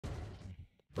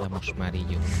De most már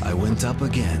így jó. I went up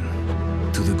again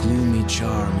to the gloomy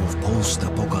charm of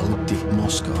post-apocalyptic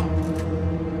Moscow.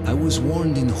 I was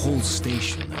warned in Hull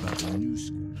Station about a new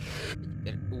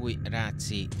school. Új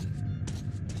ráci.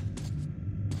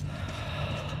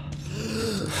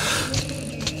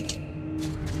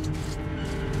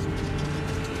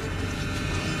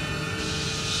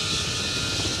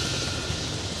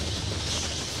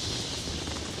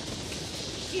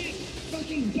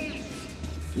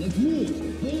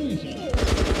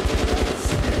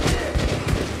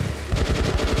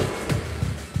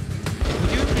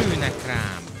 Hogy ők lőnek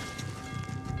rám?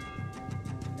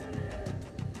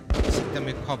 Szerintem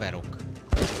ők haverok.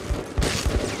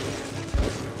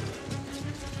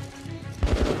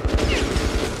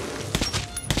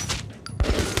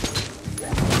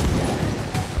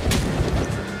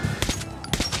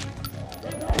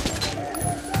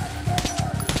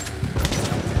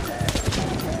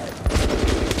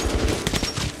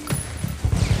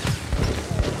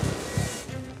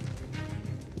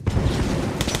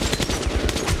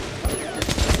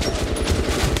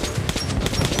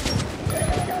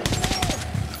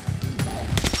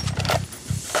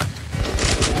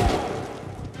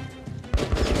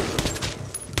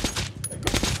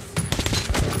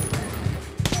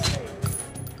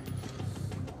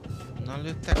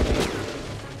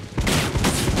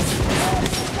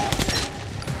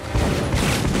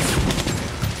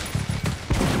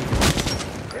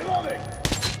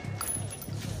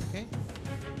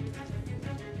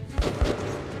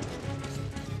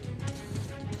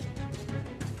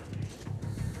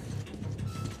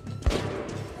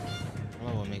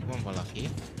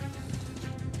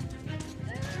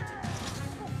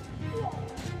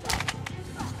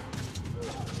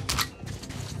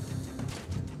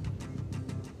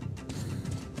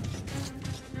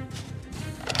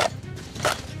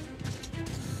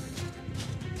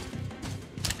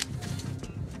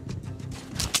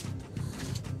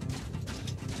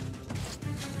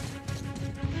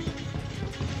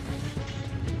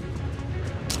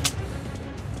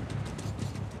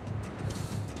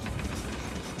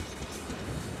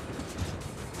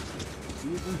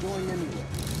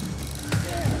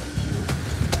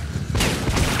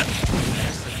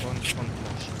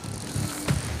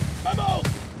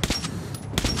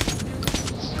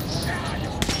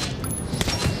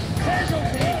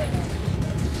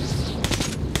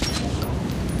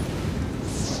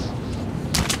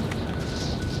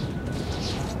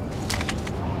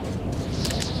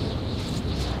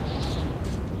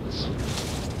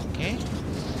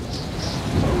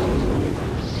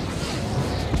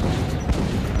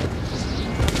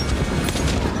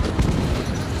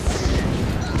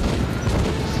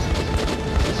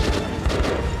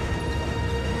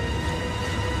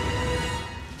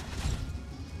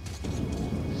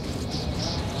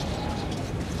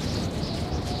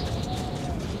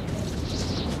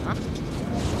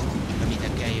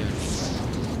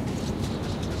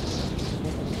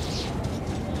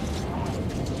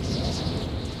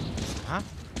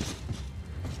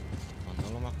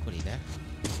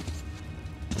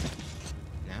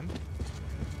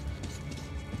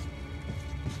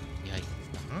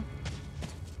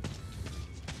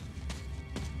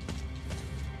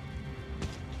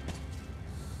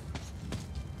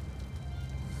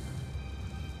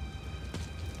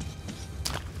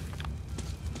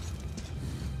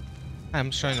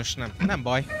 Nem, sajnos nem. Nem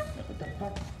baj.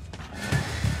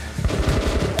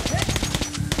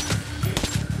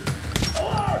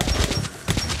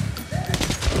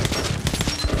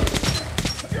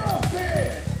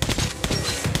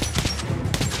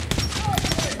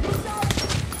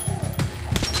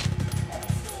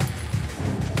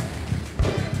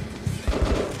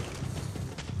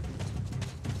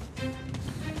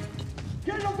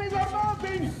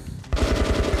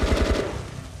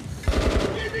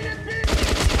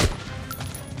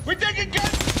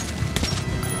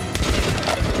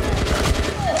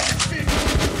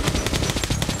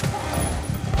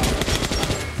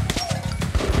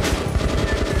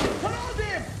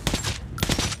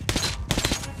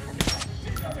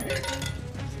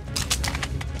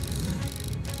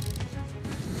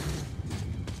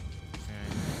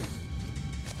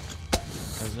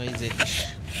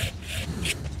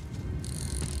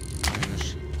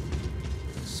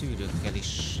 Szűrőkkel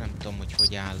is nem tudom,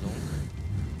 hogy állunk.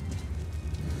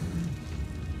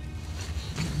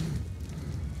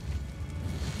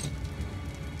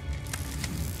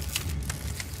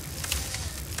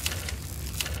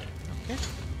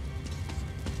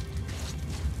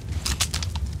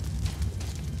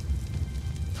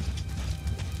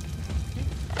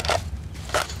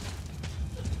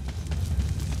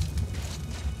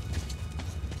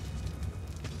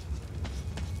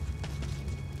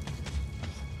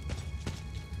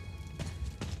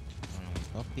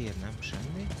 bír, nem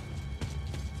semmi.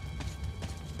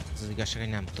 Az igazság,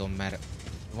 hogy nem tudom, mert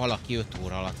valaki 5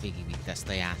 óra alatt végigvitte ezt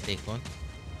a játékon.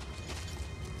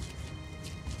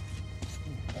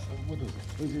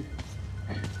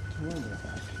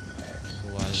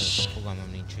 Szóval fogalmam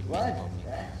nincs, hogy mi van még.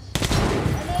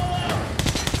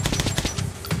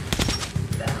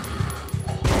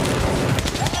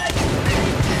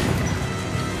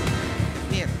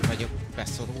 Miért vagyok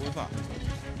beszorulva?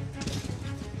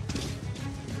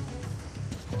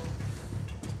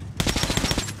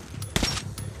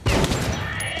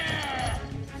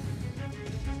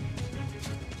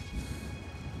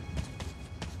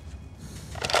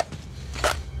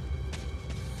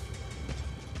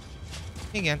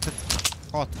 Igen, tehát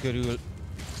 6 körül,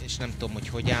 és nem tudom,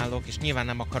 hogy állok, és nyilván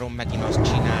nem akarom megint azt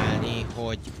csinálni,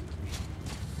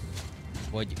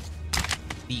 hogy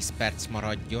 10 perc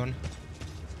maradjon.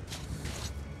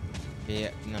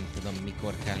 Nem tudom,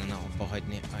 mikor kellene abba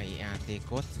hagyni a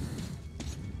játékot.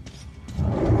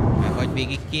 Vagy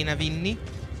végig kéne vinni,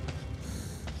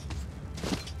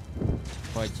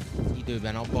 vagy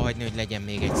időben abba hagyni, hogy legyen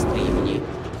még egy streamnyi.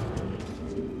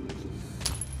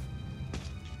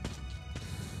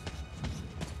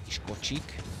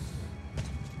 Kocsik.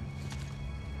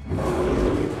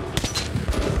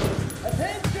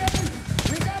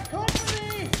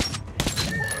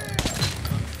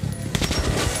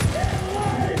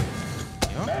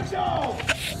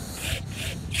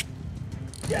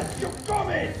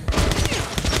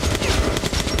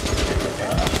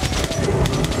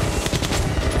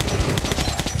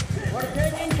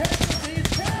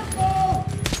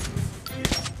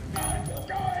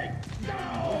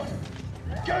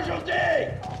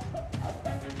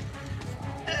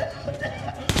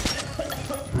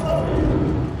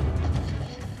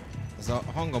 Ez a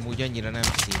hang amúgy annyira nem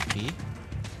szimpi.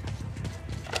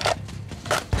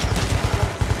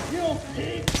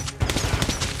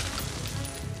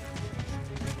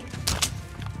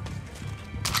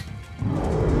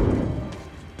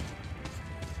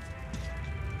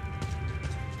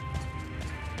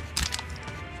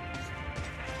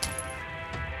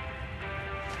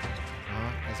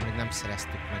 Ez még nem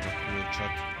szereztük meg a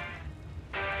kulcsot.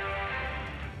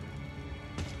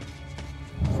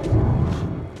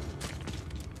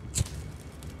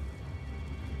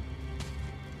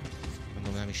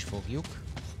 Is fogjuk.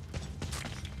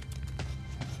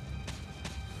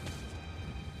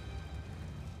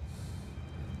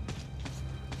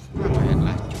 Na, majd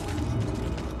látjuk.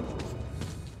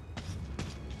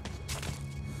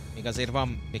 Még azért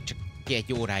van, még csak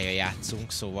 1 órája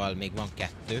játszunk, szóval még van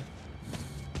 2.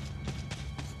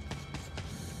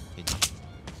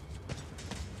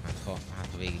 Hát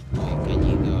ha végig tudjuk egy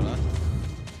idő alatt.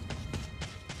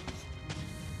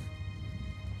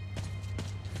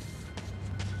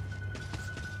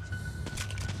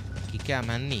 Kell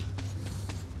menni?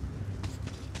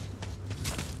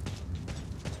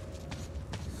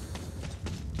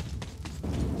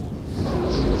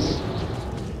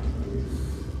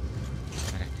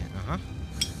 Aha.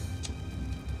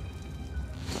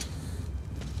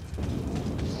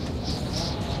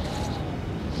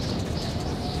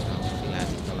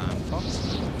 Világít a lámpa.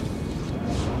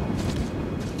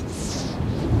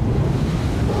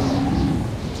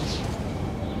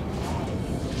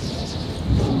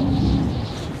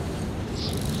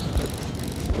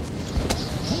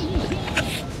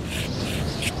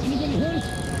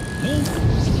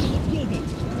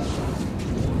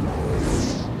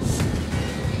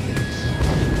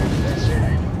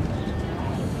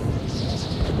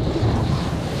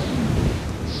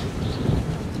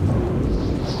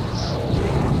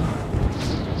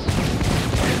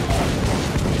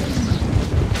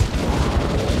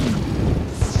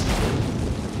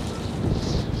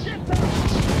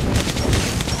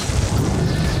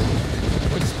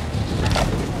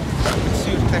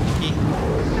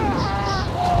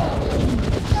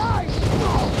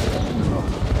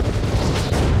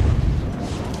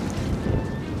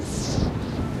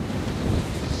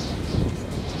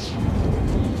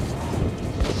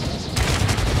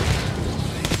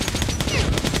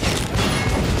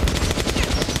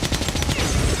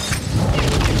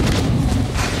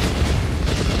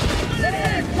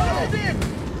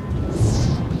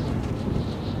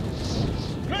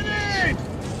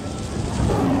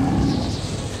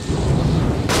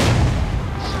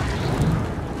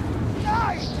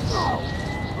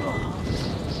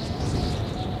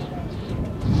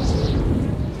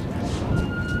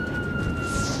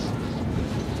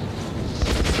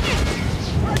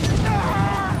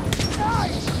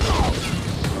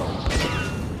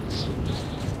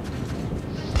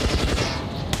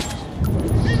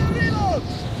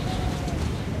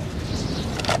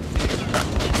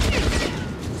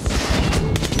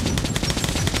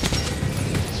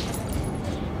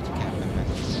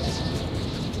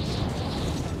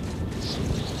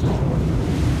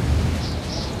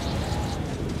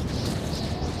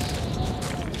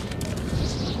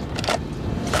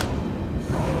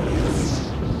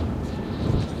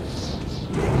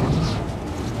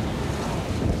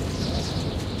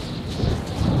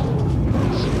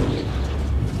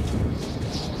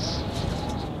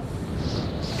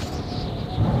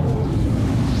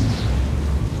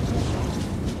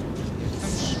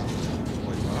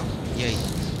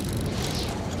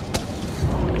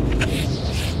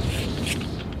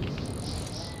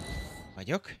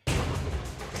 vagyok.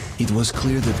 It was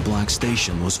clear that Black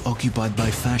Station was occupied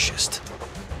by fascists.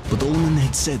 But Olin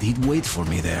had said he'd wait for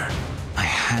me there. I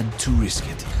had to risk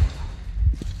it.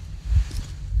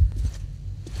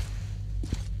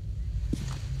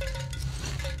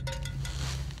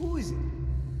 Who is it?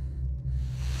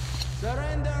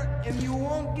 Surrender and you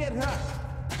won't get hurt.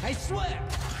 I swear!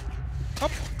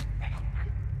 Hopp.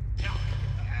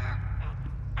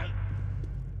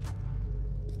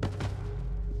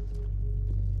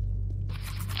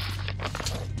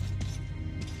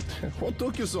 What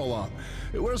took you so long?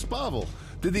 Where's Pavel?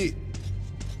 Did he...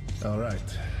 All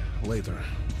right, later.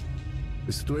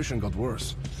 The situation got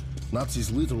worse.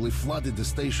 Nazis literally flooded the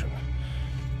station.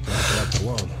 Left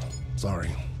alone. Sorry.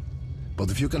 But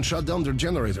if you can shut down their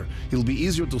generator, it'll be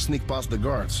easier to sneak past the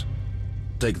guards.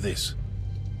 Take this.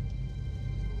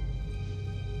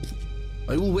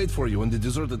 I will wait for you in the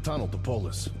deserted tunnel to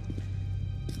Polis.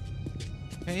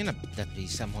 Én nem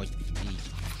hiszem, hogy így.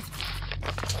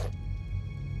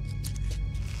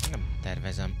 Nem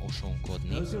tervezem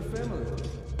osonkodni. How's your family?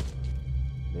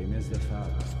 They miss their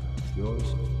father. Yours?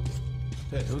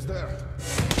 Hey, who's there?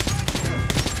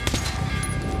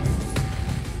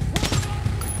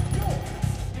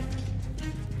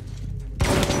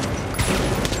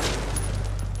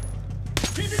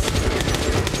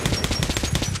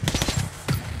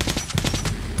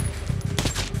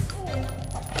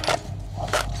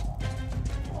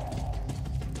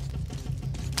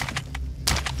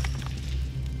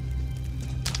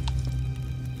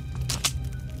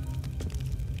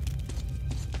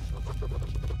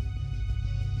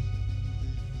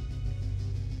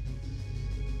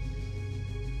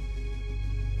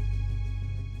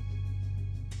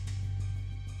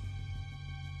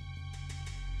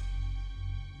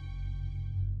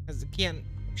 Ezek ilyen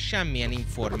semmilyen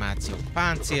információk.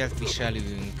 Páncélt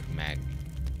viselünk, meg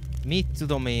mit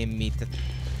tudom én mit.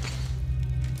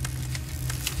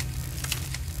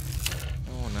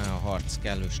 Ó, ne a harc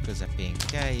kellős közepén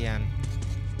kelljen.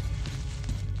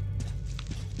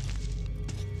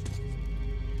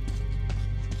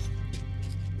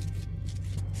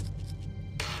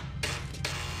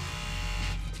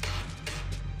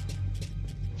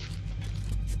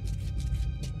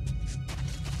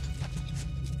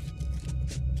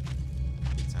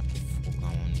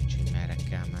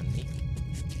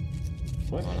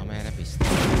 Valamerre biztos.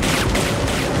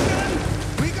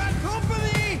 We got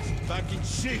company! Fucking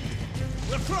shit!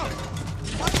 We're from!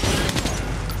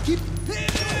 Keep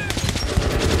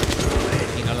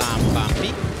Én a lámpám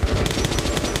mi?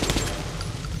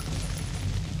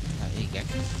 Hát igen.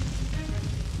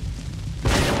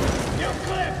 You're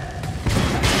clear!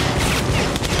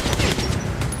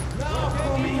 Now,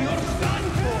 homie, you're done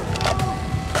for!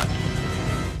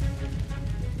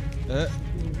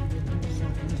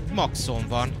 Maxon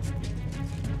van.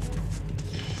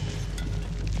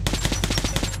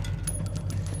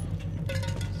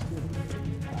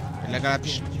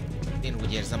 Legalábbis én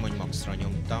úgy érzem, hogy maxra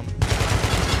nyomtam.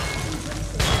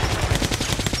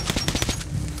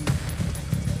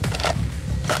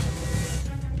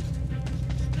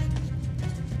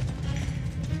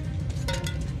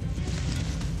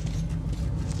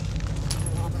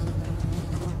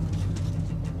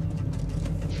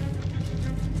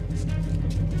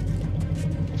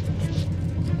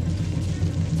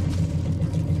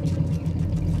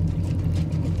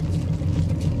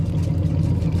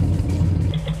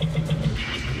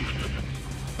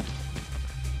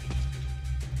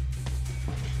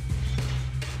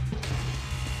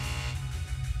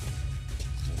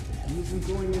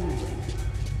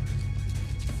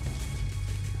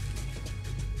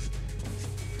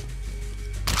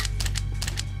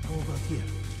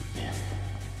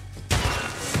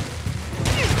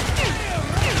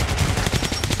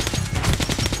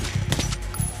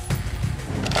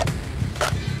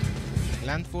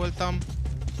 Lent voltam.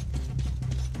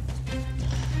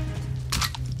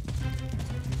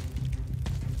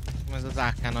 Ez az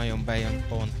AK nagyon bejön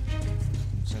pont.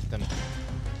 Szerintem.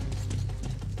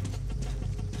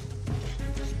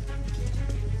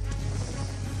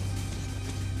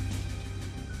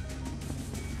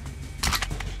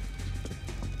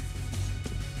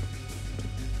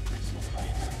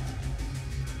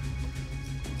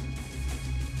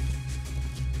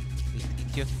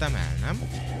 Itt jöttem el, nem?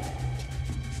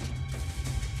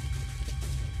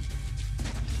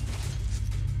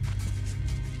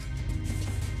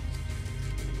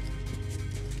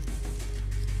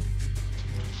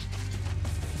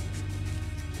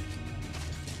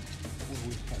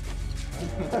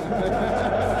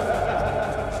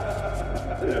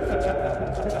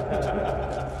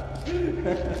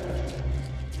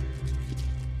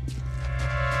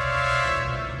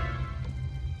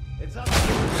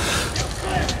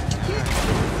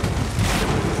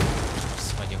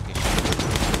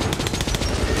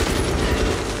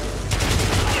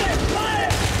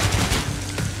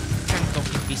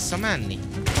 visszamenni?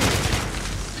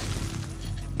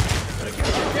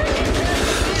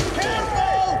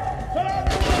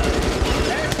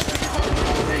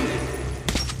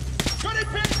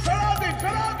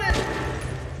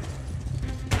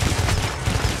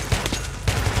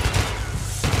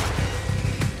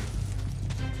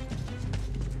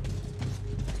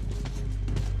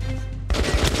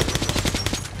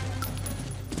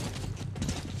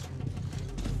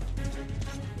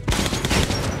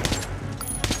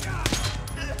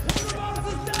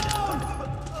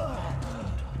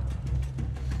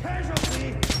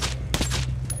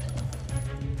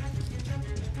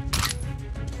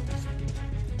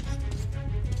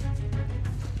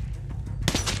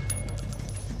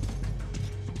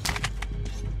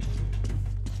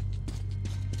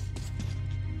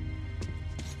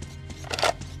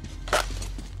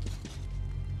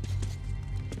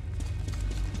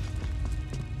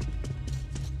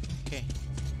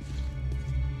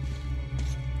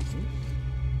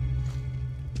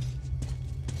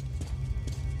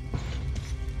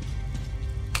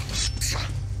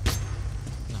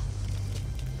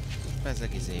 Ez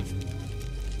egész év.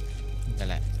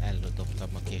 Bele eldobtam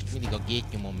a kést. Mindig a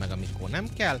gét nyomom meg, amikor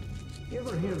nem kell.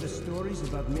 Ever hear the stories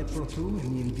about Metro 2 and the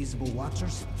Invisible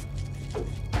Watchers?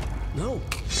 No.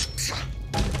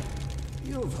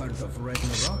 You've heard of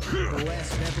Ragnarok, the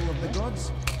last battle of the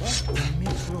gods? Well,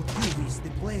 Metro 2 is the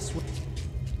place where...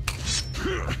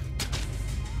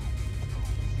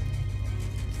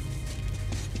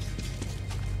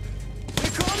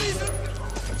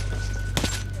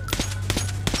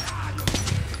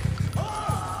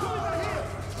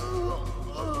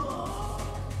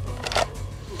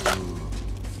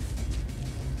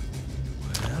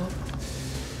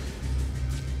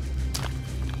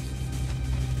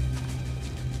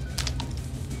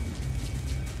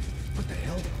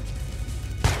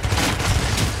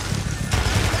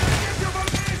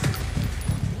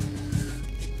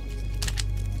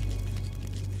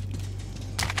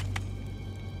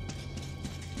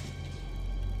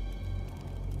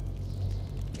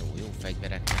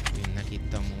 Fegyvereknek tűnnek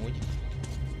itt amúgy,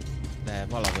 de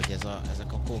valahogy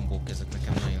ezek a kombók, ezek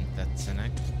nekem nagyon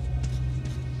tetszenek.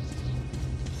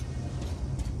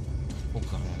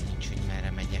 Fogalmam nincs, hogy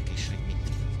merre megyek és hogy mit.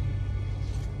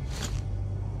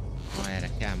 Ha erre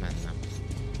kell mennem.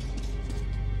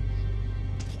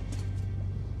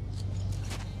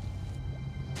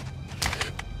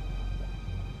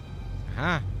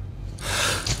 Aha!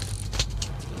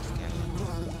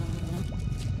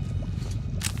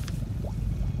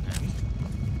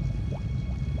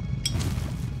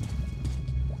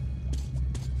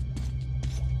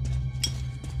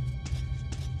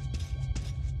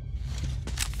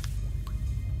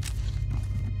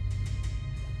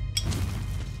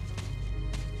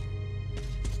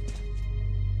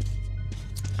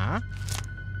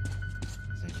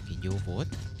 Ez egy videó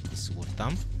volt,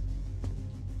 kiszúrtam.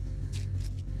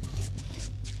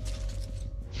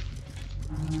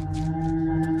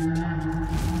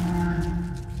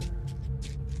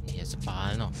 Mi ez a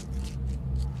bálna?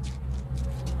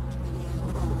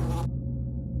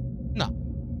 Na.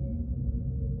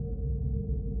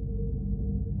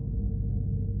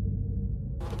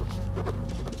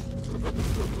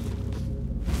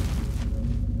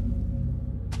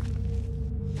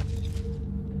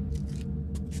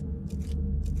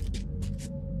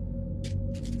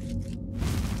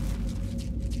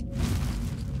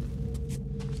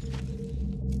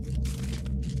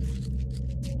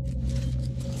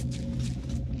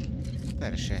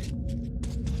 Persze.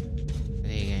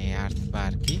 Régen járt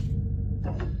bárki.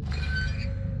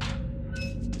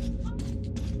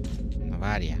 Na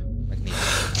várjál, megnézzük.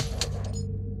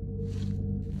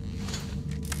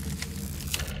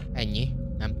 Ennyi,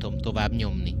 nem tudom tovább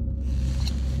nyomni.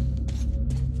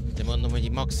 De mondom,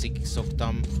 hogy maxig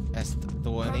szoktam ezt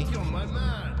tolni.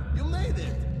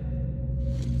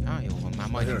 Ah, jó van, már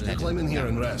majdnem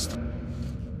legyünk.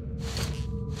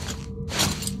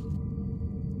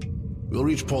 We'll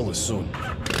reach Polis soon.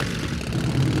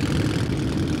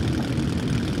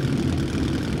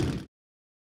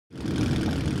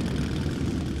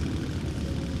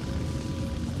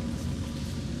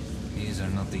 These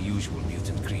are not the usual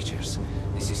mutant creatures.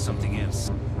 This is something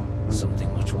else.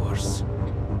 Something much worse.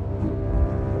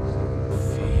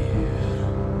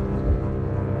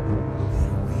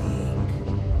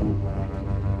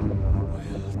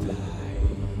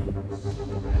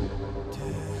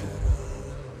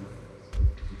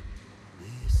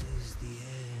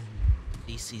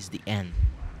 This is the end.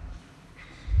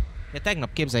 Ja,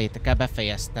 tegnap képzeljétek el,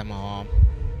 befejeztem a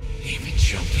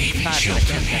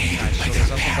Tápegység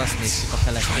sorozatot, azt nézzük a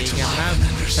feleségemmel.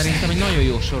 Szerintem egy nagyon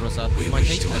jó sorozat. Majd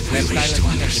ha itt lesz webtájlat,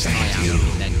 mindenképpen ajánlom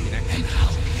mindenkinek.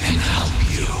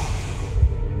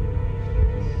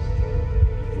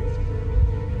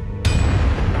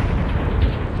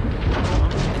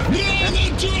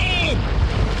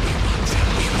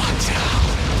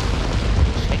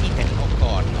 Segíteni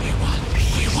akarnak.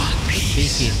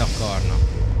 Békét akarnak.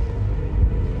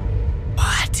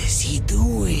 What is he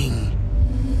doing?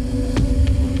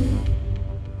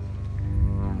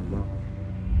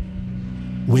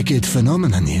 Wicked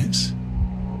phenomenon, yes.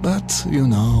 But, you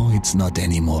know, it's not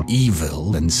any more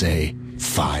evil than, say,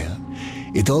 fire.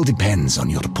 It all depends on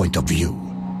your point of view.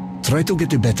 Try to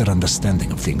get a better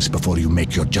understanding of things before you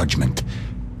make your judgment.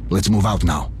 Let's move out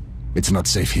now. It's not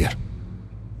safe here.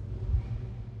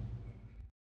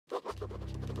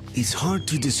 It's hard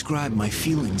to describe my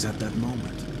feelings at that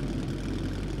moment.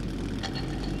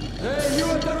 Hey, you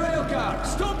at the rail car!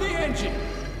 Stop the engine!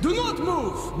 Do not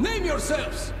move! Name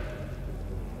yourselves!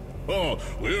 Oh,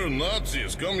 we're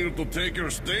Nazis. Come here to take your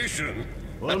station.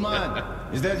 Old man,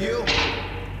 is that you?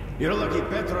 You're lucky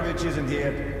Petrovich isn't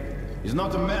here. He's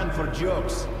not a man for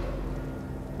jokes.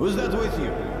 Who's that with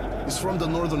you? He's from the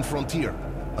northern frontier.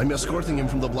 I'm escorting him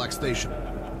from the Black Station.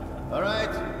 All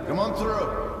right, come on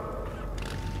through.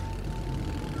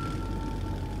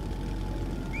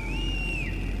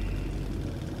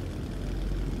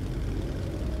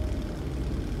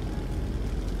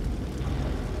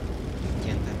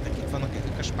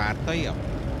 Spártaiak?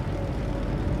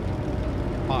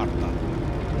 Sparta.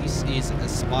 This is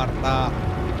Sparta.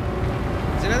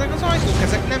 Azért ezek az ajtók,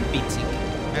 ezek nem picik.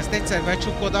 Ezt egyszer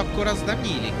becsukod, akkor az nem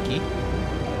nyílik ki.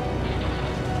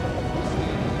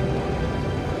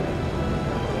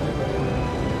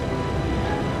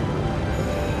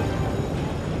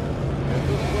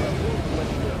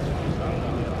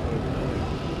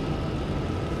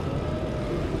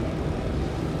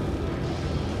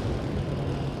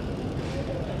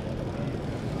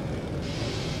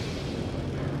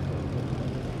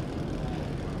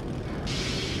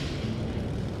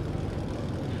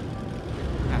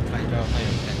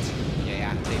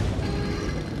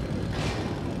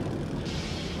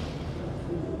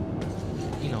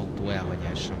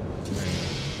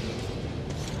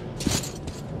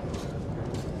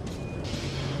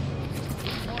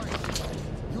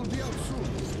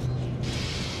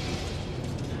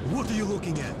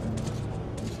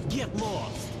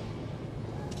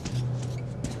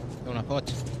 Jó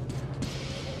napot!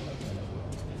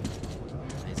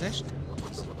 Nézést!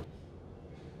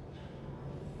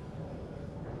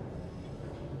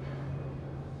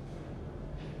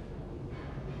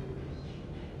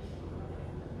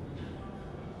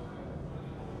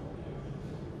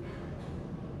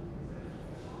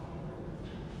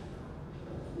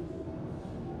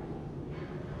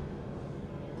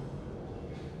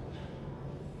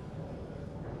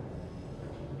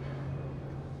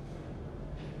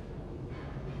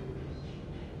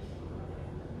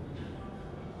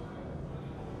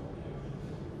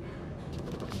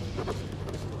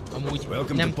 Amúgy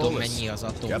nem tudom mennyi az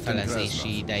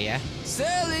atomfelezési ideje.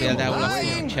 Például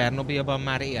azt, hogy Csernobilban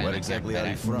már élnek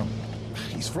emberek.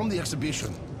 He's from the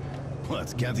exhibition.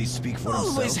 What, can't he speak for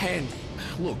himself? Always handy.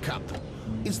 Look, Captain,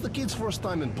 it's the kid's first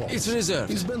time in Polis. It's reserved.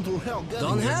 He's been through hell getting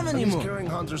Don't here, have and any more. he's carrying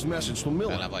Hunter's message to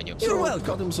Miller. You're welcome.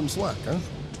 Cut him some slack, huh?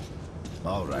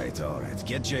 All right,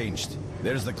 get changed.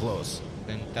 There's the clothes.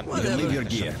 You Whatever. can leave your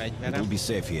gear. It will be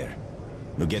safe here.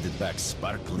 You'll get it back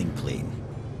sparkling clean.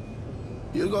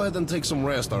 You go ahead and take some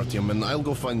rest, Artyom, and I'll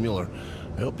go find Miller.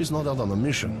 I hope he's not out on a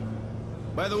mission.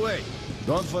 By the way,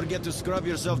 don't forget to scrub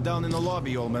yourself down in the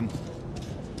lobby, old man.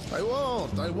 I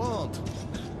won't.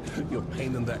 You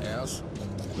pain in the ass.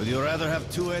 Would you rather have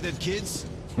two-headed kids?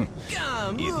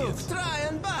 Come, move, try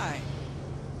and buy.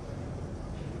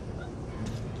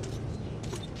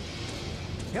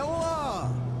 Hello!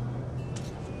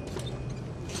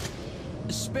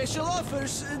 Special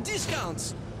offers,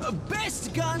 discounts.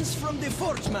 Best guns from the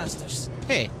Forge Masters.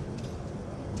 Hey!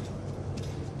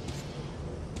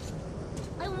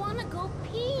 I wanna go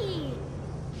pee.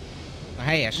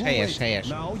 Helyes.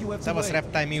 Szevasz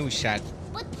Reptile, mi újság?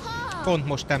 But Pa! Pont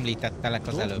most említettelek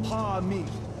az előbb.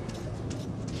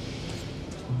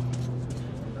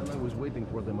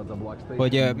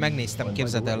 Hogy megnéztem,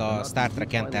 képzeld el a Star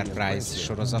Trek Enterprise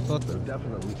sorozatot.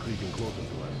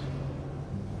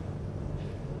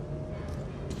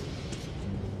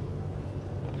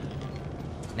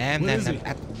 Nem.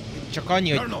 Hát csak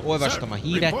annyi, hogy olvastam a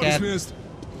híreket,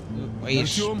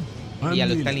 és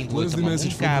mielőtt elindultam a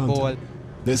munkából,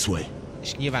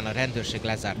 és nyilván a rendőrség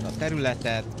lezárta a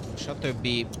területet, stb.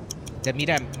 De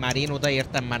mire már én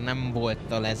odaértem, már nem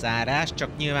volt a lezárás,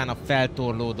 csak nyilván a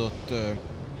feltorlódott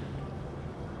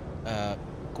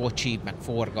kocsi, meg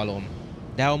forgalom.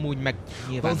 De amúgy meg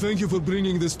nyilván... Thank you for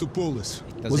bringing this to Polis.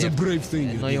 Was a brave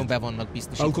thing. Nagyon be vannak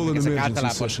biztosítva, meg ezek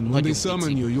általában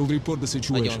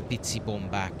nagyon pici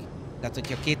bombák. Tehát,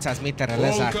 hogyha 200 méterre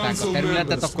lezárták a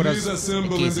területet, akkor az egy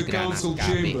kézgránát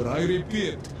kb.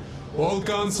 All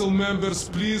council members,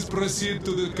 please proceed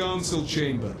to the council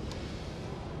chamber.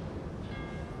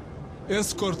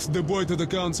 Escort the boy to the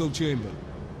council chamber.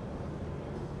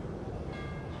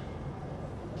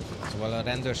 Szóval a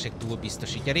rendőrség túl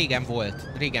biztosítja. Régen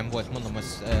volt, mondom,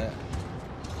 az...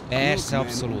 persze,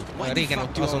 abszolút. Régen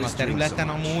ott azon a területen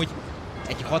amúgy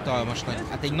egy hatalmas nagy,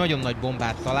 hát egy nagyon nagy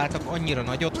bombát találtak, annyira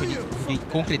nagyot, hogy így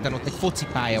konkrétan ott egy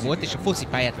focipálya volt, és a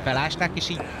focipályát felásták, és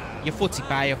így a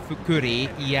focipálya köré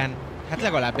ilyen, hát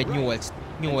legalább egy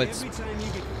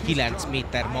 8-9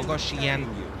 méter magas ilyen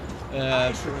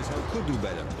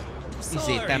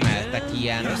izét emeltek,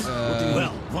 ilyen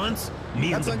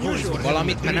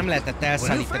valamit, mert nem lehetett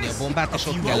elszállítani a bombát, és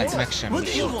ott kellett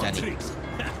megsemmisíteni.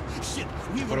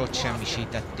 Akkor ott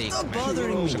semmisítették meg.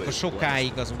 És akkor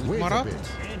sokáig az úgy maradt.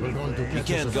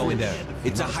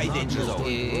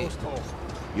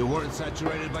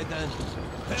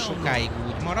 Sokáig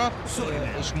úgy maradt,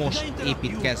 és most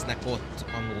építkeznek ott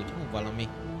amúgy valami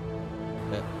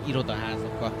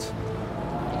irodaházakat.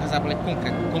 Igazából egy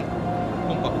konkrét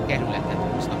kompakt kerületet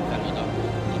húznak fel oda.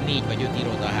 4 vagy 5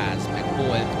 irodaház, meg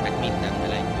bolt, meg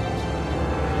mindennel együtt.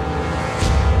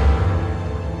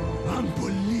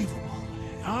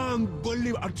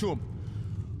 Unbelievable, Artyom!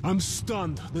 I'm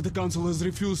stunned that the council has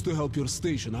refused to help your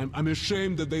station. I'm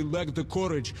ashamed that they lack the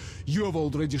courage you have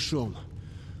already shown.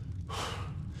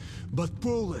 But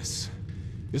Polis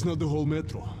is not the whole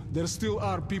metro. There still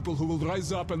are people who will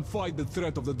rise up and fight the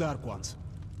threat of the Dark Ones.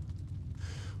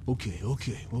 Okay.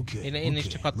 Én is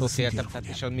csak attól féltem, tehát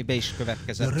és ami be is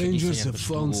következett, the hogy Rangers have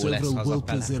found dugó lesz several hazafele.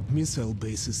 well-preserved missile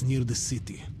bases near the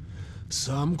city.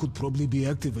 Some could probably be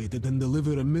activated and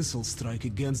deliver a missile strike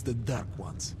against the Dark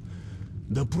Ones.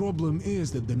 The problem is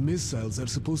that the missiles are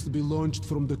supposed to be launched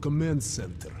from the command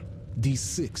center,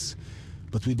 D6,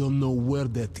 but we don't know where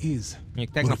that is. Még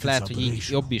tegnap lehet, hogy így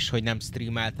jobb is, hogy nem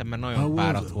streameltem, mert nagyon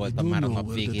fáradt voltam már a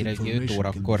nap végére, hogy 5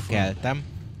 órakor keltem,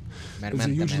 mert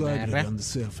mentem erre,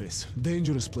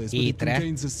 étre.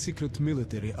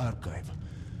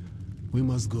 We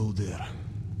must go there.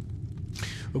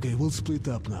 Okay, we'll split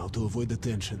up now to avoid the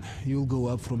tension. You'll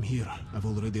go up from here. I've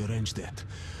already arranged that.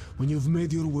 When you've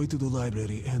made your way to the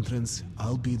library entrance,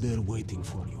 I'll be there waiting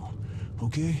for you.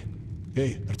 Okay?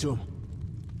 Hey, Artyom,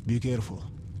 be careful.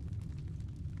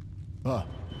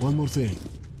 One more thing.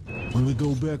 When we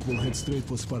go back, we'll head straight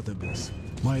for Sparta base.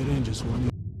 My rangers will...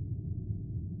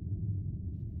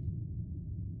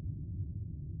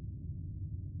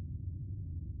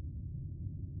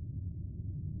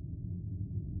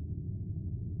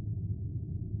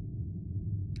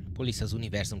 Polis az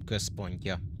univerzum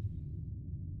központja.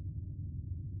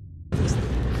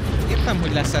 Értem,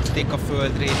 hogy leszették a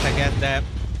földréteget, de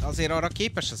azért arra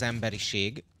képes az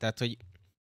emberiség, tehát hogy...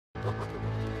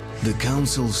 The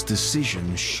council's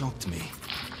decision shocked me.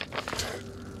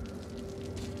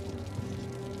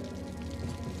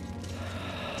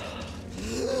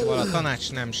 Szóval a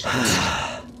tanács nem segít.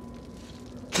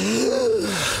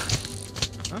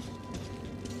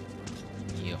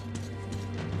 Jó.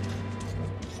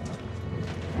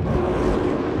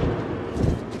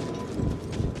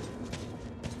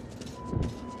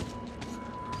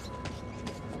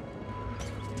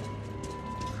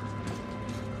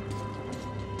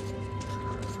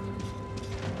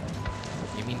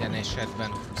 Minden esetben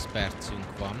 20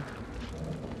 percünk van.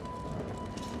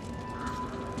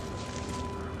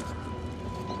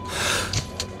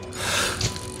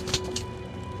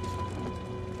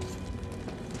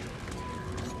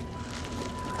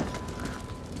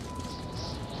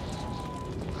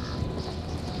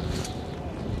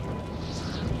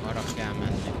 Arra kell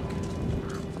mennünk.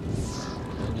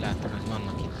 Úgy látom, hogy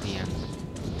vannak itt ilyen.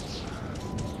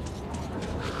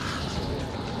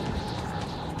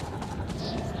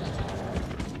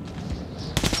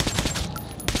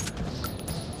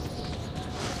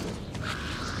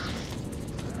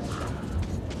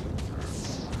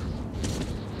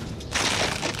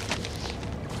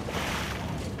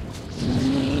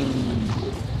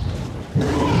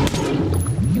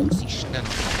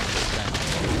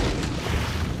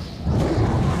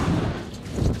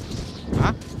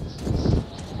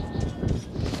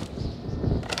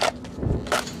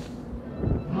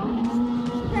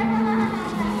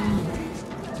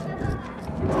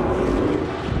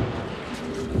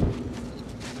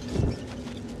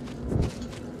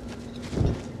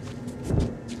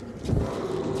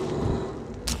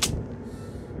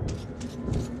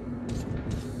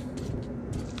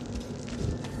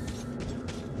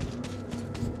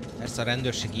 Persze a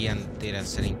rendőrség ilyen téren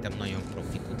szerintem nagyon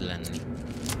profi tud lenni.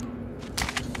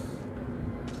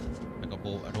 Meg a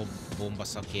bomba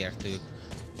szakértők.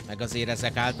 Meg azért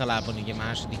ezek általában ugye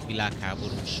második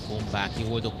világháborús bombák,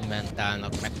 jól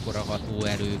dokumentálnak, mekkora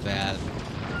hatóerővel.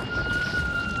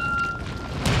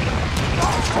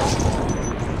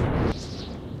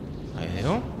 Nagyon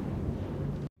jó.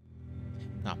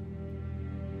 Na.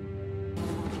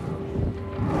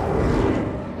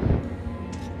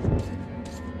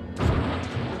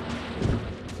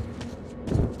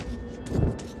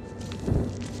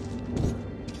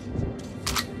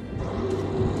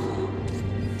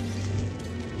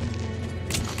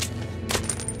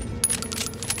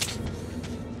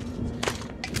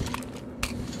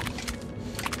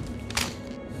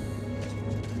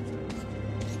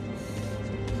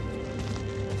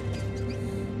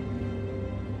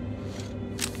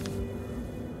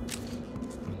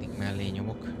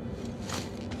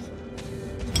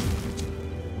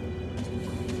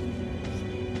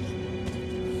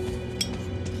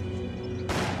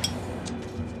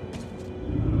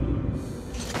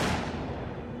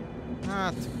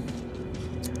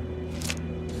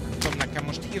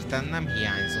 Nem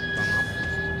hiányzott a nap.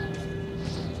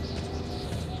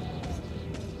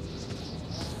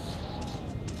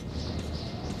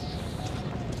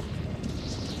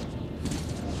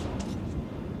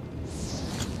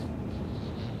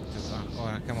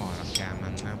 Nekem arra kell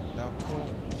mennem, de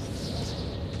akkor...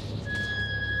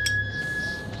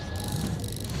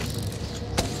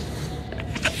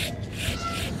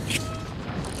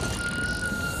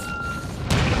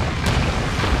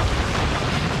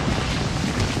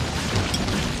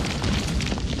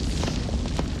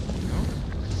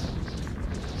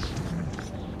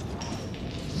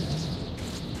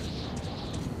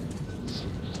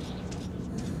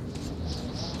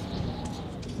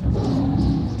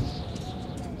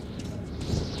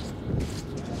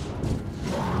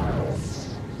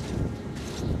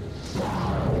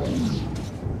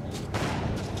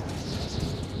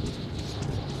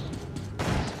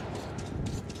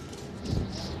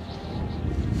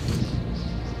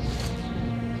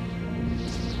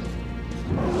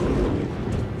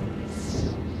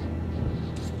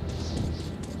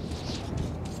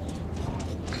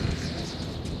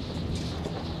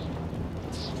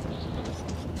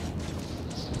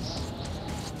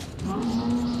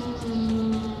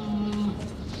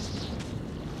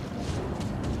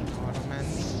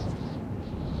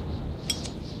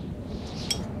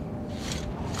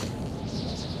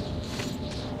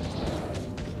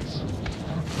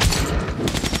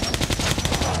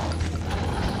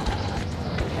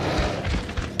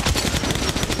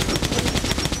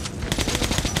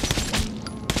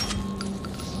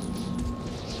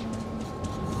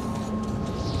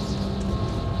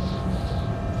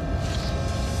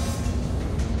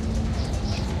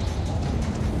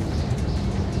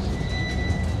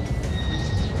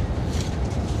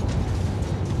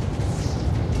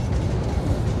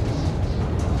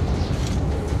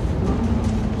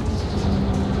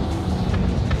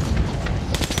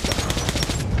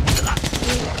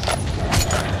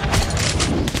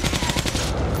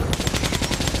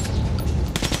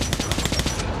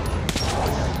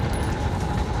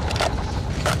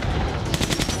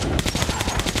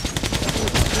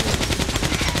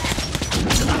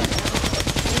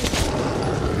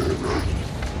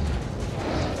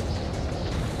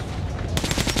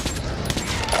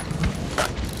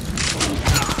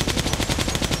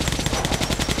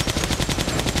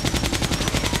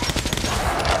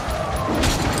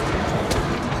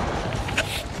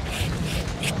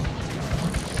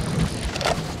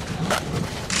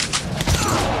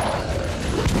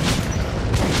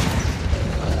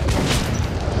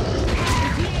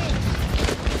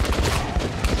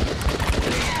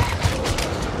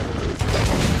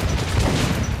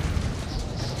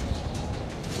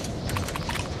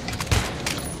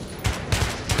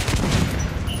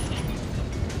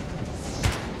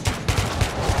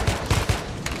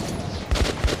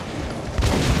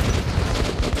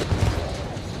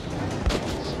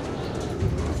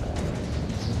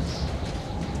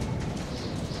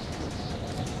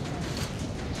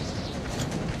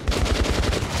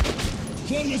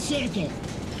 Form a circle!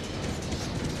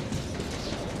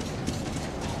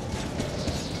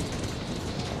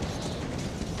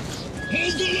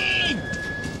 Hold the line!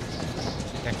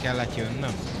 Te kellett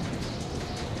jönnöm?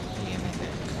 Ilyen ide.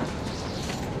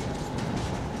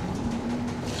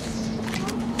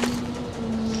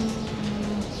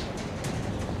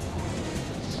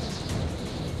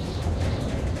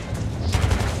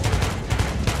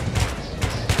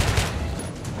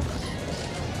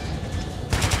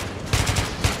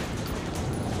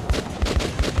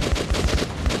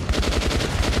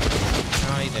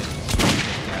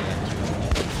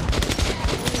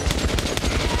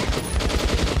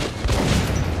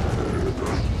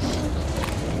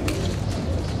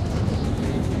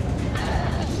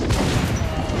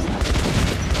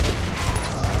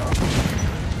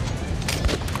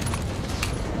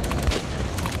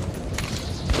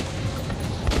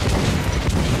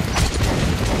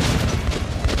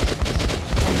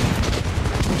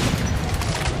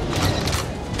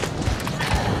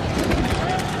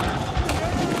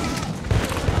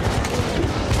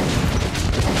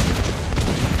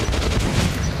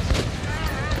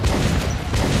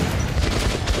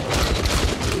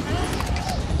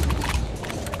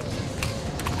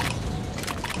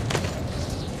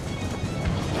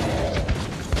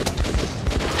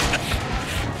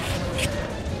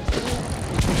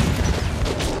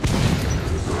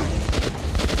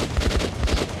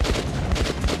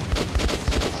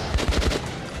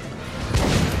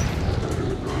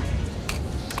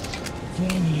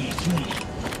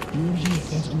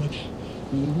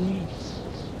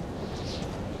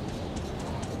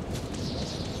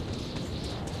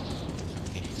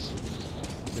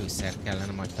 egyszer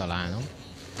kellene majd találnom.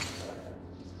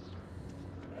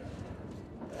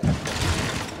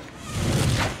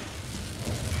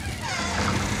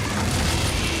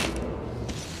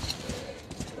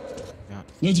 Ja.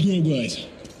 Let's go, guys.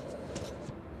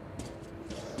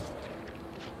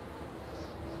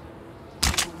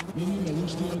 We'll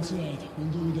stay outside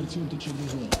and go with our team to check the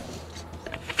zone.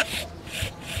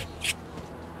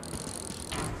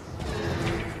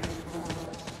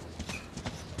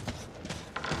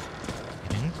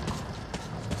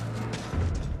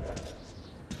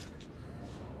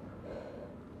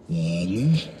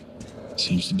 Ладно.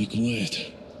 Seems to be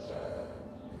quiet.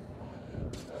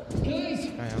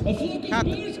 Hát,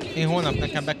 én holnap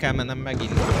nekem be kell mennem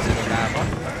megint az irodába.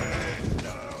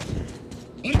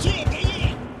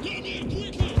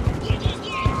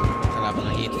 Talában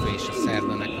a hétfő és a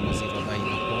szerda nekem az irodai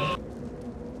napom.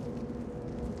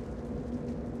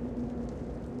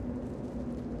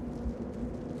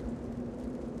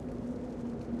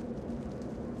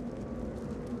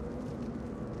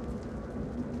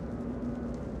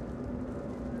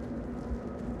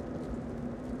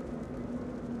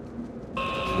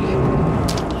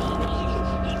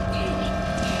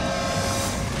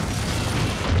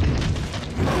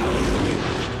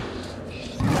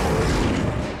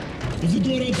 If the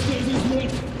door upstairs is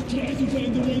locked, try to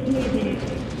find a way to open it.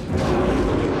 Hold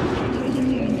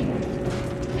on.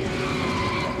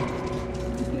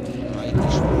 Na, itt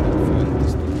is vannak fönt,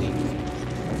 azt tudni.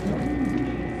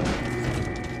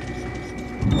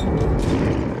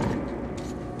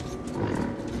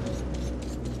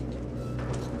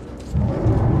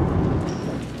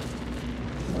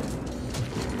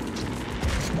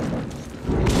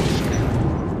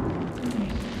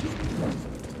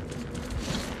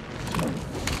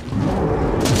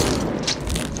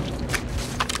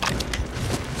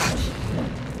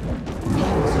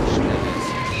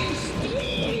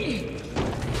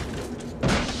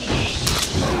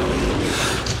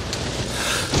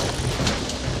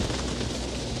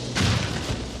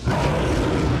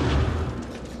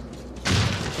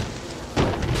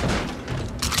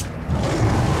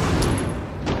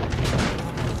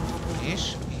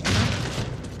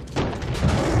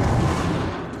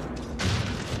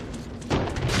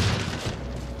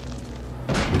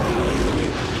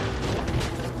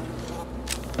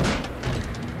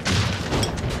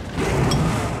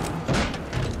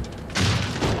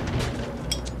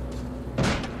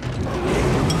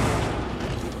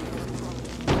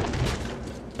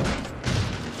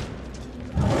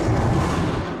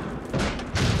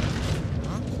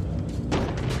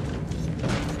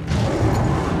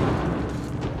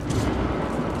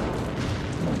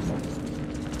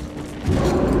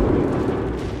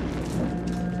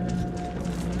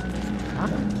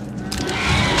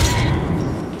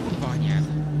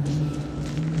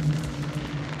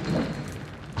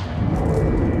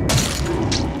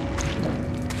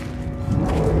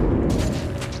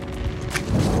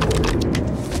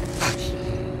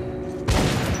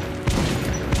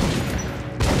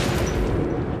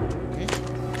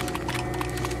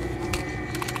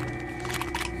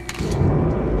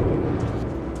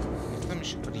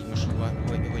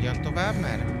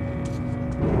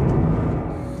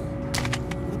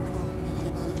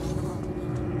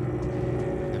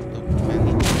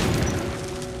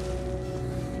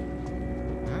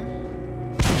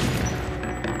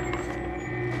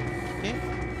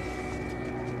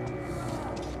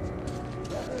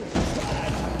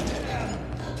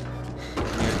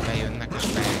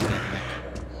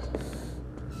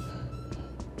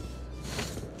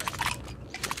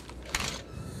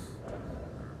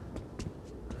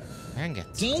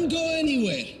 Don't go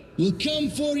anywhere. We'll come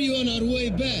for you on our way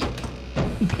back.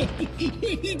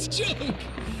 It's a joke.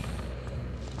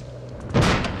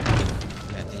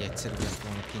 Lehet, hogy egyszerű lett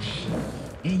volna kinyitni.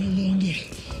 Any longer,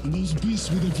 and those beasts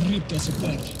would have ripped us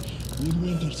apart. With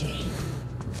winter time.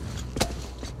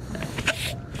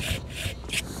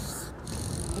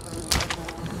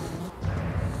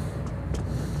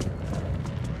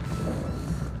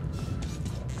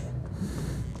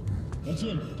 That's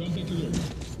him. Come take a look.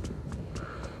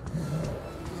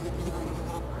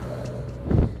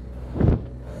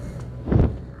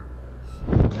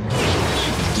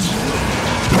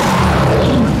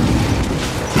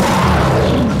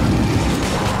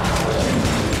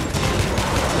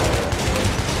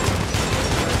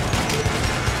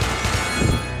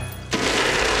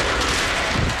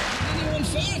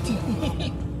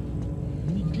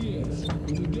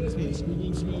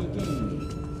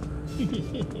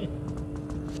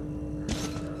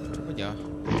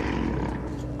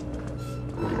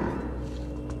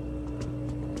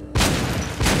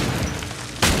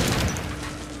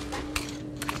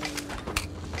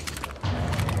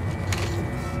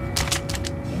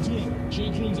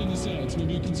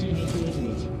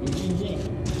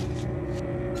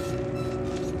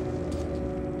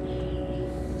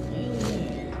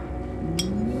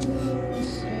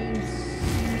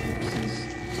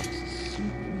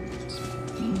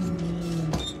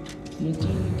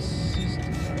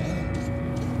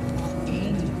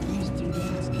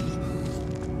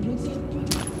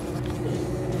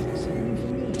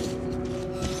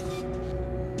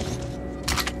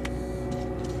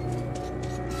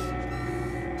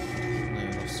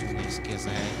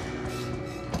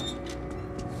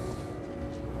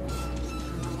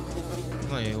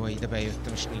 nagyon jó, hogy ide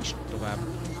bejöttem és nincs tovább.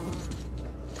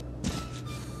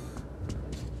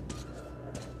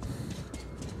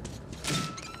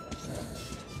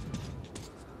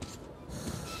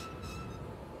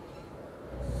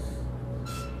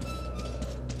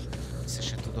 Vissza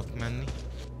se tudok menni.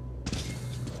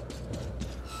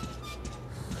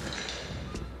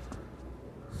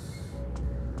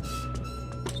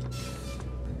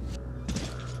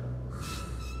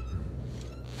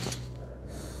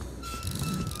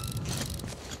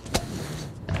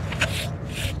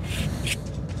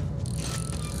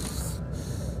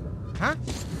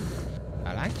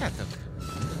 Látjátok?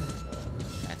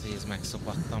 Lehet, hogy ez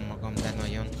megszopattam magam, de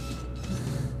nagyon.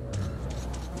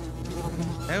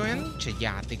 De olyan nincs egy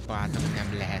játékba át, ami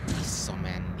nem lehet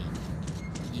visszamenni.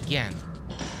 Igen?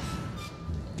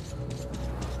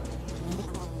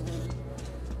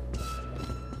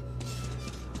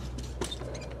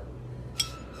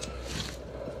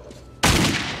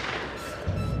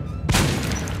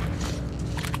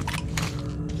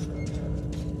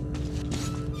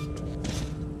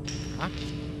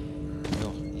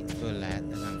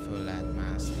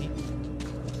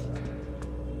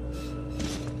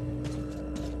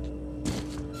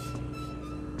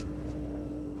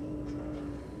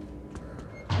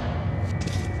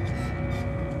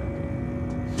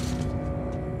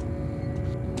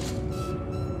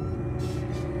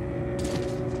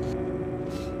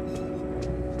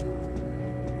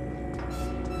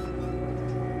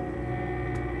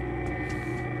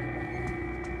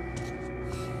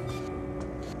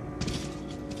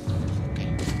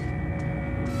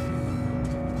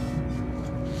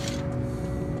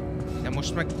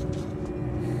 Most meg...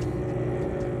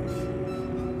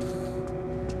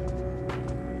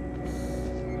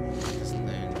 Ez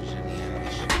nagyon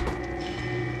zseniális.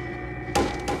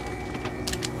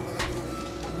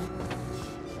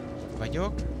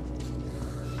 Vagyok.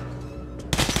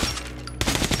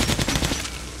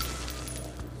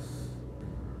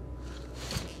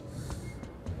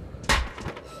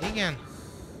 Igen.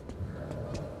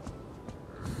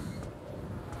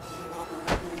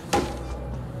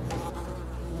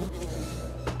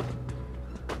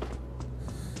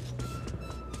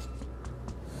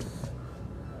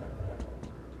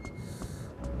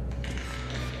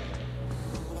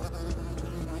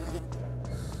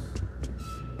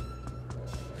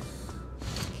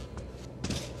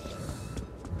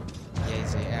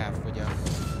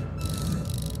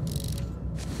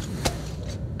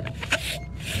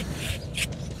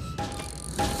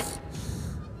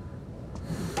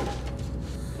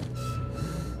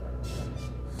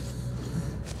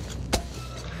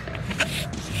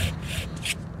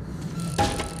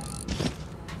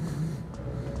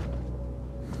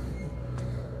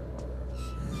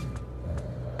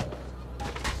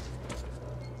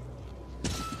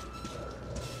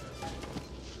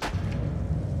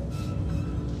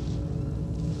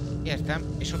 Értem,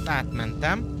 és ott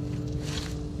átmentem.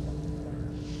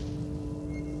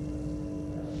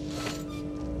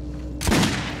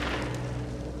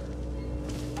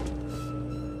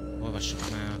 Olvassuk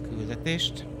már a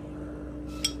küldetést.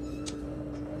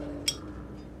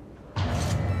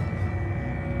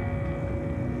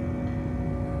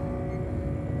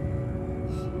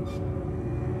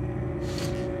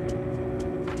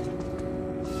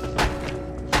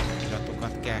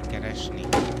 Iratokat kell keresni.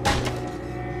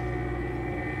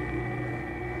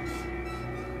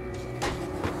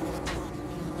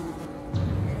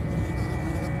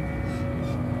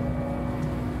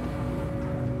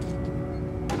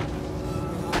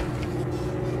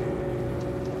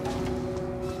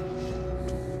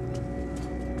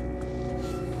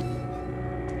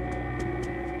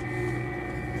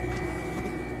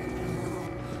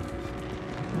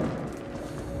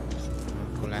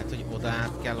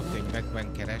 Kell a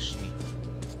könyvekben keresni.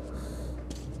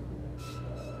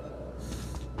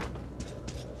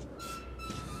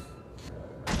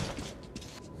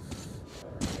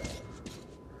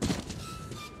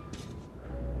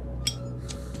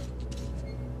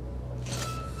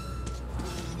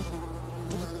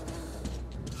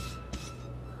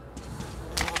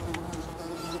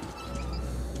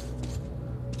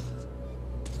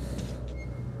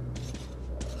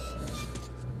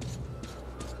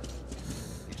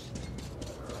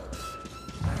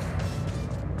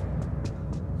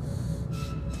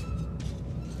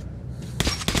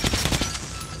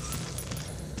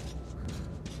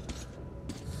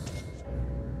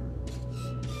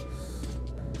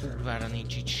 Kurvára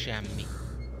nincs itt semmi.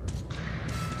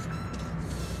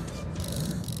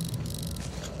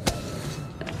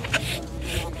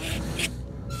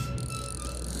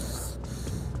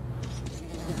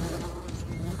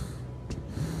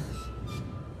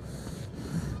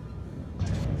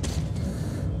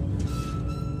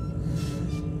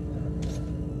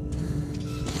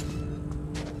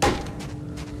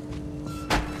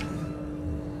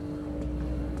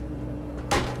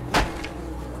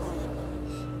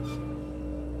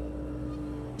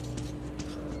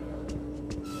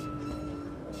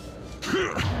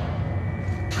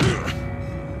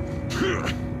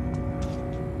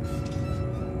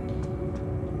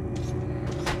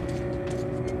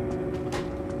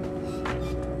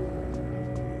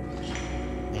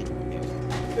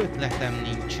 Ötletem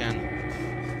nincsen.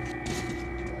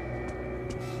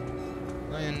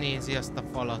 Nagyon nézi azt a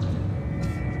falat.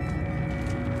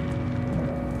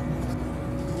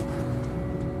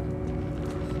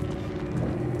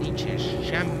 Nincsen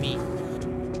semmi.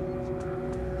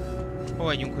 Hol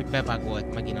vagyunk, hogy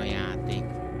bebagolt megint a játék?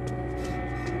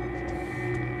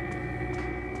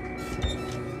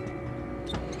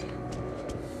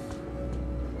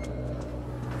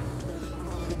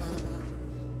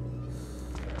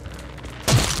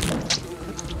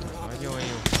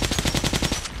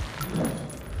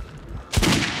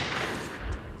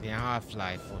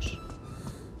 Half-Life-os.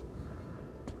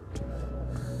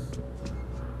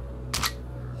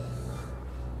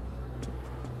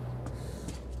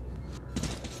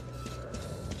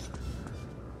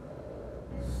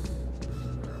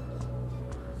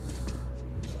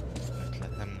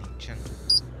 Ötletem nincsen.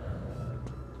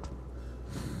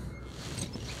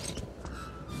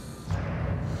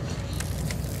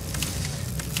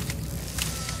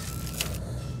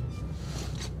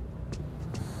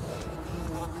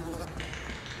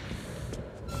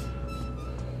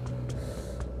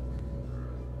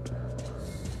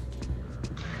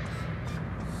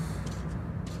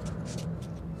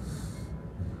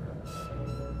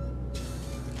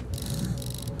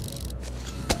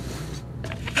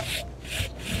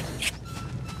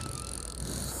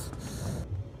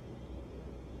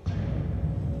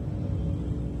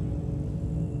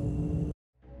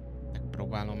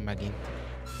 Próbálom megint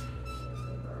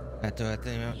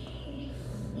betölteni.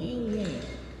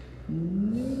 Alright.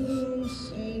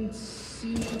 Neurons and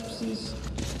synapses,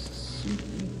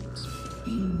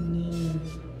 spinal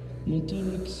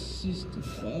motoric system.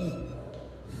 Wow.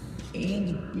 And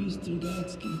Mr.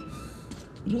 G.Skill.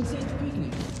 Roadside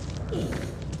picnic. Oh,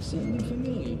 something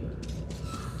familiar.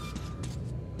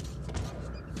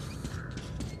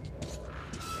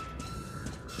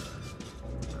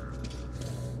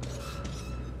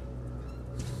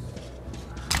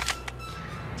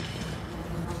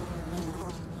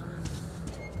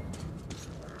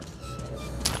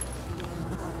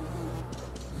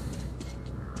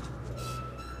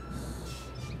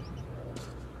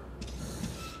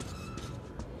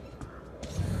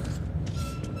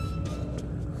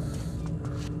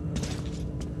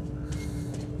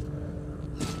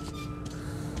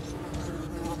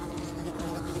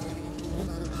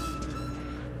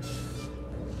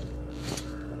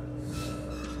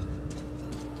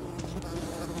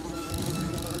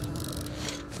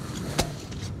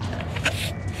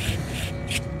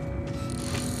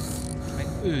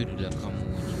 Őrülök amúgy.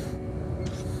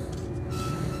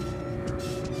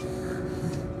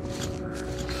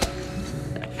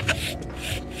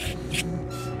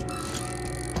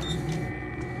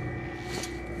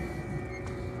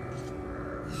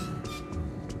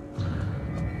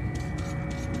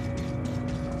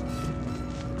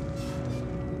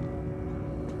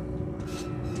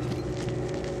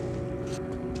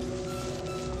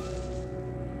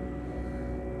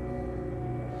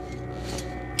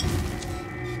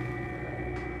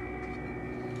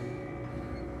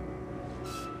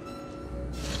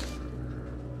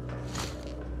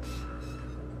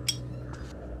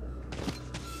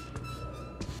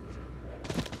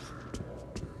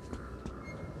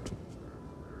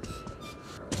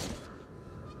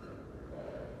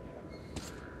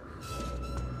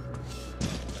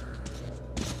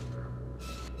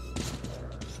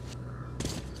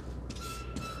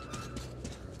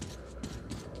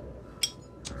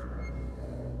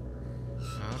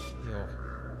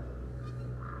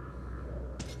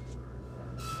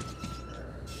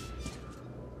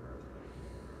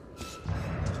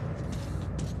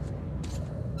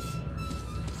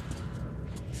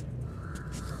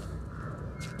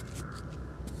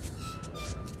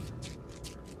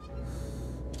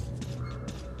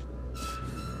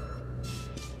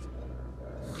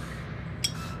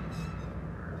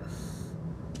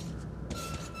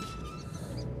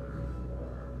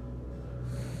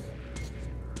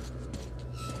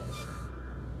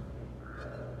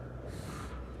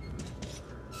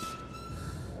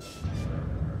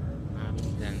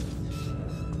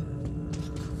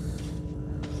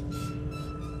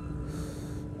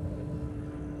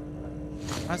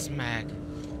 Az meg.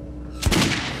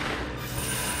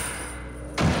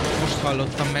 Most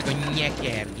hallottam meg a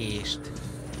nyekergést.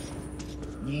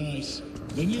 Nice.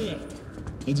 Then you're out.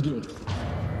 Let's go.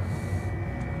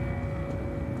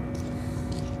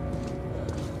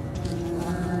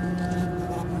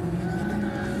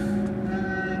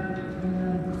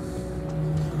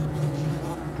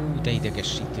 De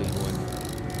idegesítő volt.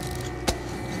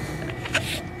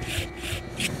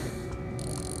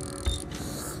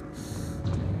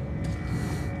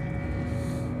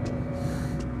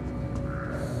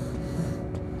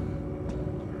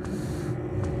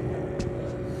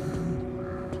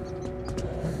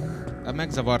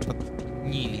 Megzavart a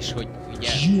nyíl is, hogy ugye...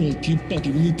 You keep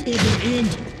fucking, will it ever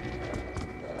end?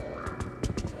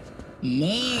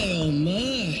 My, oh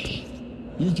my!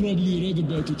 You've probably read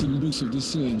about it in books of the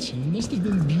saints. It must have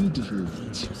been beautiful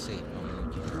ones. Szép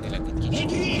amúgy. Tényleg egy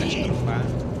kicsit testropál.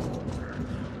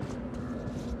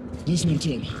 Listen,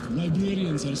 Tom.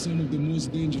 Librarians are some of the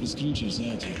most dangerous creatures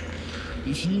out here.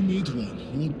 If you meet one,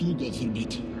 or two, God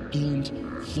forbid, don't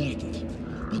fight it.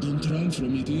 But don't run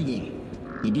from it either.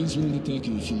 The beings won't attack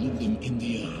you if you look them in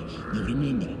the eye. Now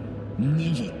remember,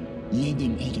 never let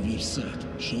them out of your sight.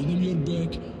 Show them your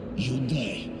back, you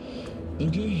die.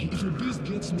 Okay? If a beast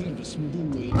gets nervous, move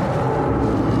away.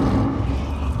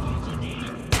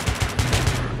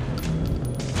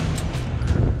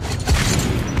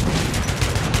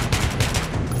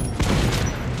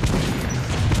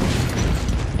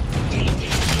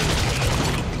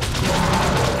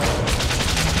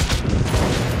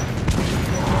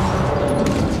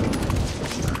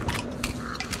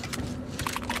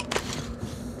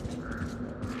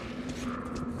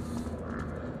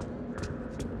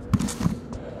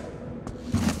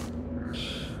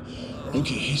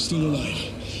 Okay, he's still alive.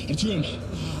 Artyom,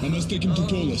 I must take him to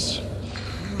Polis.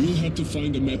 You'll have to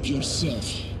find the map yourself.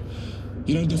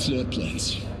 Here are the floor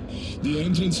plans. The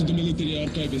entrance to the military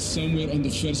archive is somewhere on the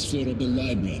first floor of the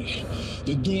library.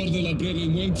 The door the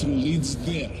librarian went through leads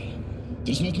there.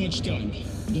 There's not much time.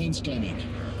 Dawn's coming.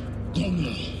 Go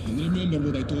now, and remember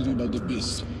what I told you about the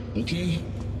beast, okay?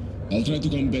 I'll try to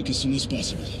come back as soon as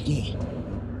possible. Go.